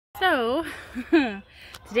So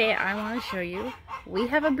today I want to show you, we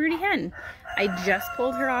have a broody hen. I just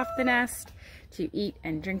pulled her off the nest to eat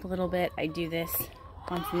and drink a little bit. I do this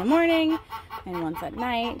once in the morning and once at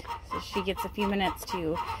night, so she gets a few minutes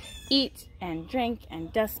to eat and drink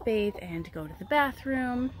and dust bathe and go to the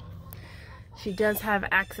bathroom. She does have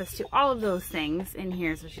access to all of those things in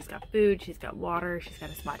here, so she's got food, she's got water, she's got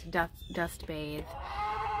a spot to dust bathe.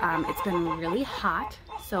 It's been really hot,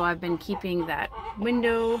 so I've been keeping that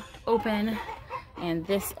window open and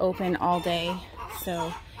this open all day,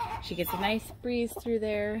 so she gets a nice breeze through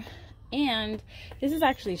there. And this is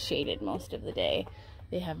actually shaded most of the day.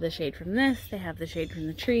 They have the shade from this, they have the shade from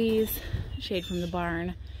the trees, shade from the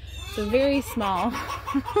barn. So very small.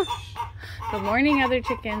 Good morning, other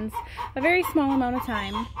chickens. A very small amount of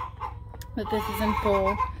time, but this is in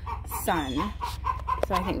full sun.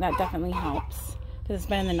 So I think that definitely helps, because it's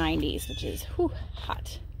been in the 90s, which is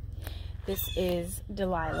hot. This is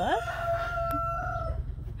Dalilah.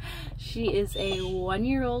 She is a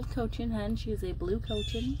 1-year-old Cochin Hen. She is a blue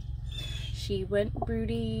Cochin. She went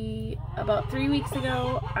broody about 3 weeks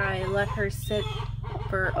ago. I let her sit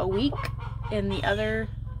for a week in the other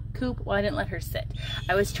coop. Well, I didn't let her sit.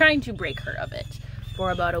 I was trying to break her of it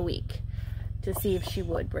for about a week to see if she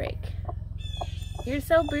would break. You're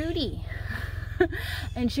so broody.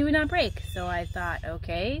 And she would not break. So I thought,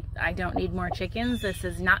 okay, I don't need more chickens. This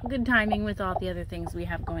is not good timing with all the other things we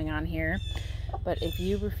have going on here. But if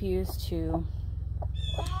you refuse to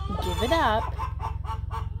give it up,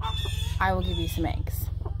 I will give you some eggs.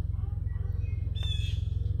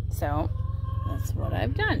 So that's what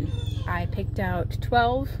I've done. I picked out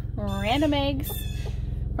 12 random eggs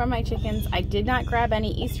from my chickens. I did not grab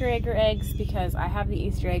any Easter egger eggs because I have the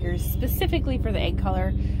Easter eggers specifically for the egg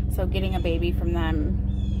color, so getting a baby from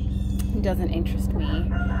them doesn't interest me.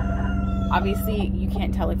 Obviously, you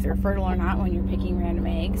can't tell if they're fertile or not when you're picking random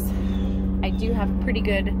eggs. I do have a pretty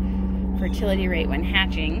good fertility rate when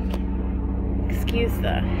hatching. Excuse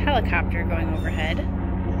the helicopter going overhead.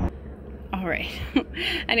 Alright.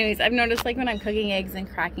 Anyways, I've noticed, like, when I'm cooking eggs and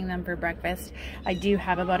cracking them for breakfast, I do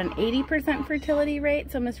have about an 80% fertility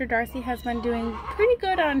rate, so Mr. Darcy has been doing pretty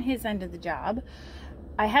good on his end of the job.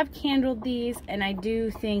 I have candled these, and I do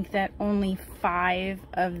think that only 5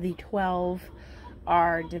 of the 12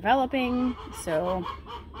 are developing, so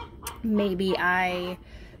maybe I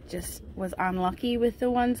just was unlucky with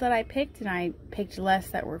the ones that I picked, and I picked less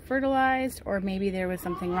that were fertilized, or maybe there was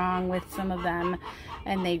something wrong with some of them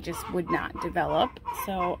and they just would not develop.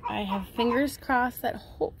 So I have fingers crossed that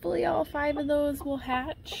hopefully all 5 of those will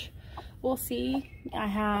hatch. We'll see. I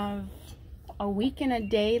have a week and a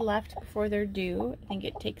day left before they're due. I think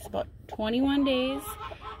it takes about 21 days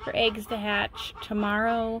for eggs to hatch.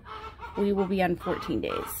 Tomorrow we will be on 14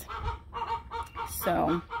 days.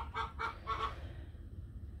 So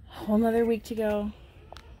whole nother week to go.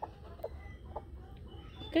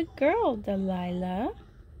 Good girl, Dalilah.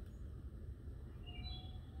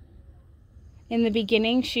 In the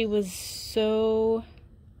beginning, she was so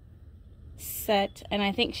set, and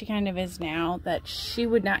I think she kind of is now, that she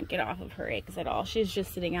would not get off of her eggs at all. She's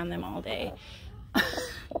just sitting on them all day.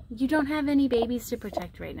 You don't have any babies to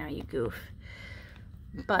protect right now, you goof.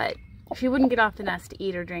 But she wouldn't get off the nest to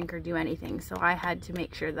eat or drink or do anything, so I had to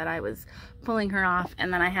make sure that I was pulling her off.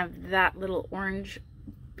 And then I have that little orange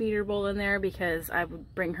feeder bowl in there because I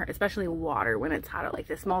would bring her, especially water when it's hot out like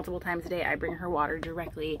this, multiple times a day. I bring her water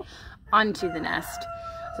directly onto the nest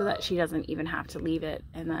so that she doesn't even have to leave it,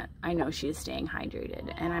 and that I know she is staying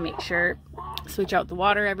hydrated. And I make sure switch out the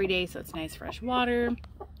water every day so it's nice fresh water.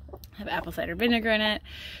 Have apple cider vinegar in it.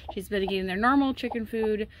 She's been getting their normal chicken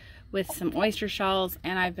food with some oyster shells,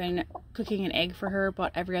 and I've been cooking an egg for her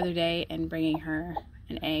about every other day and bringing her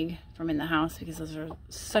an egg from in the house because those are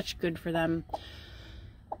such good for them.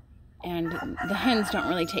 And the hens don't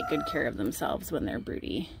really take good care of themselves when they're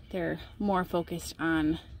broody. They're more focused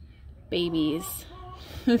on babies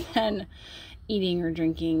than eating or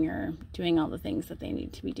drinking or doing all the things that they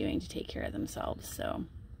need to be doing to take care of themselves. So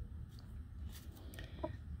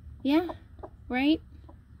yeah, right?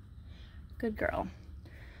 Good girl.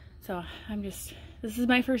 So this is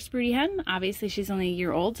my first broody hen. Obviously she's only a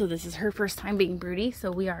year old, so this is her first time being broody.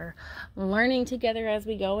 So we are learning together as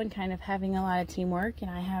we go and kind of having a lot of teamwork. And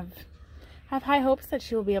I have high hopes that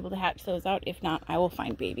she will be able to hatch those out. If not, I will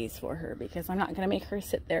find babies for her, because I'm not going to make her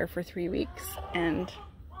sit there for 3 weeks and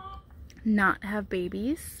not have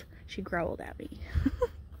babies. She growled at me.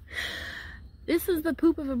 This is the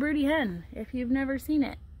poop of a broody hen, if you've never seen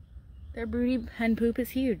it. Their broody hen poop is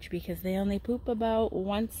huge because they only poop about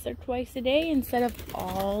once or twice a day instead of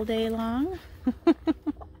all day long.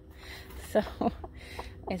 So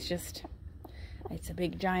it's just It's a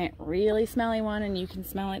big, giant, really smelly one, and you can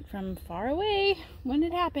smell it from far away. When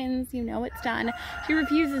it happens, you know it's done. She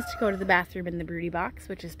refuses to go to the bathroom in the broody box,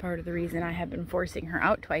 which is part of the reason I have been forcing her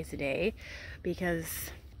out twice a day,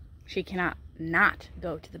 because she cannot not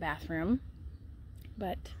go to the bathroom.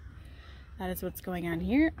 But that is what's going on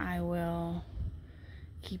here. I will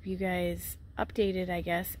keep you guys updated, I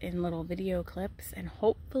guess, in little video clips, and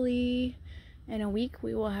hopefully in a week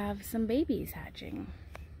we will have some babies hatching.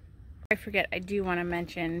 I forget, I do want to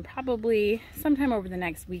mention, probably sometime over the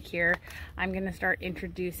next week here, I'm going to start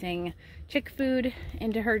introducing chick food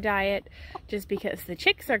into her diet, just because the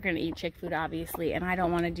chicks are going to eat chick food, obviously, and I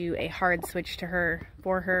don't want to do a hard switch to her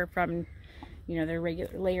for her from, you know, their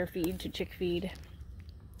regular layer feed to chick feed.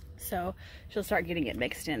 So she'll start getting it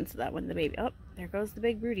mixed in, so that when the baby, oh, there goes the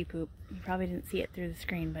big broody poop. You probably didn't see it through the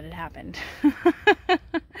screen, but it happened.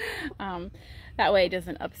 That way it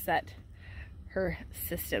doesn't upset her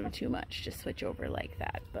system too much to switch over like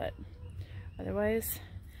that, but otherwise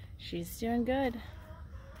she's doing good.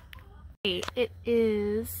 It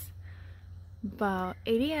is about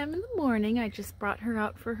 8 a.m. in the morning. I just brought her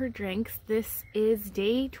out for her drinks. This is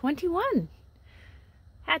day 21,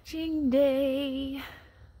 hatching day.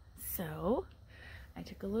 So I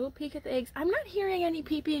took a little peek at the eggs. I'm not hearing any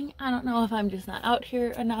peeping. I don't know if I'm just not out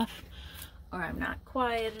here enough or I'm not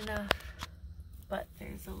quiet enough, but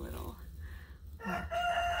there's a little mark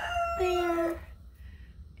there,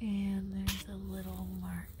 and there's a little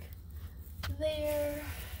mark there,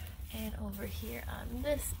 and over here on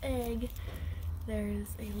this egg there's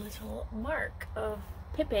a little mark of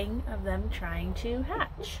pipping of them trying to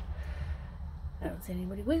hatch. I don't see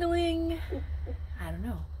anybody wiggling. I don't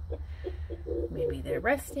know. Maybe they're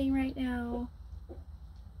resting right now.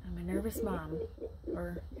 I'm a nervous mom.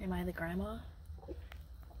 Or am I the grandma?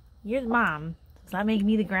 You're the mom. Does that make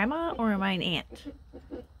me the grandma, or am I an aunt?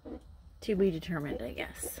 To be determined, I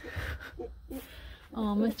guess.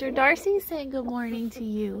 Oh, Mr. Darcy said good morning to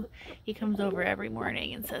you. He comes over every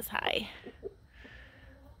morning and says hi.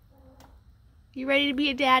 You ready to be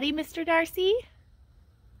a daddy, Mr. Darcy?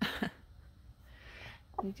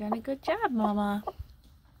 You've done a good job, Mama.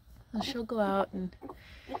 So she'll go out and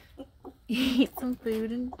eat some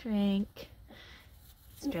food and drink.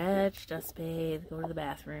 Stretch, dust bathe, go to the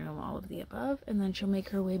bathroom, all of the above, and then she'll make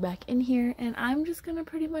her way back in here, and I'm just gonna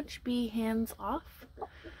pretty much be hands off.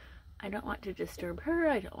 I don't want to disturb her.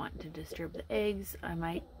 I don't want to disturb the eggs. I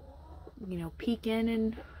might, you know, peek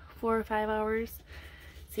in 4 or 5 hours,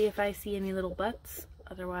 see if I see any little butts.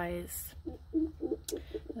 Otherwise,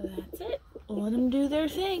 that's it. Let them do their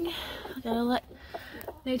thing. I gotta let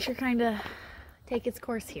nature kind of take its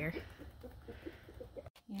course here.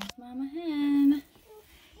 Here's Mama Hen.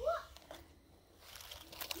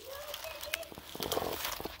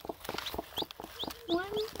 One,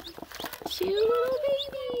 two little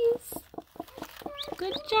babies.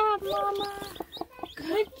 Good job, Mama.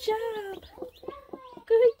 Good job.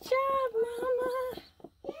 Good job, Mama.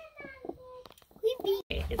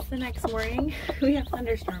 It's the next morning. We have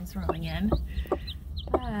thunderstorms rolling in,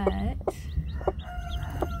 but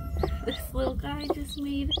this little guy just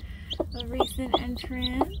made a recent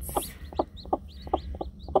entrance.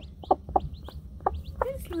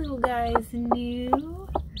 This little guy's new.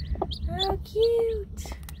 How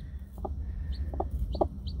cute.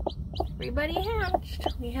 Everybody hatched.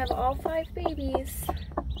 We have all 5 babies.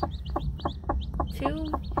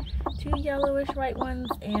 Two yellowish white ones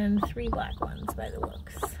and 3 black ones by the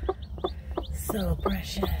looks. So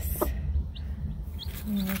precious.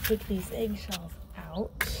 I'm gonna take these eggshells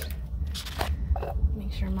out.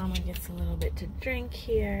 Make sure Mama gets a little bit to drink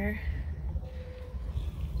here.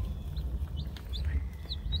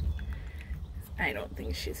 I don't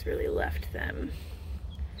think she's really left them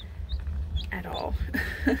at all.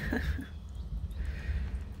 Good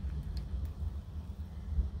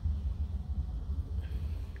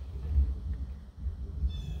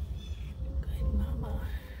Mama.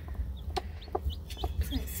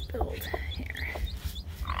 Oops, I spilled here.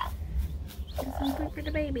 Get some food for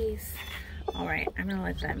the babies. Alright, I'm gonna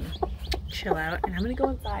let them chill out, and I'm gonna go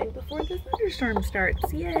inside before the thunderstorm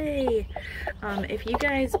starts. Yay! If you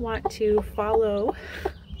guys want to follow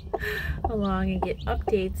along and get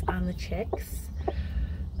updates on the chicks,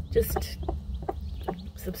 just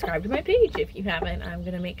subscribe to my page if you haven't. I'm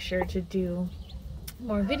gonna make sure to do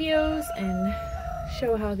more videos and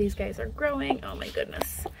show how these guys are growing. Oh my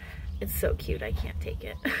goodness, it's so cute. I can't take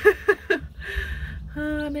it.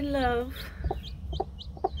 I'm in love.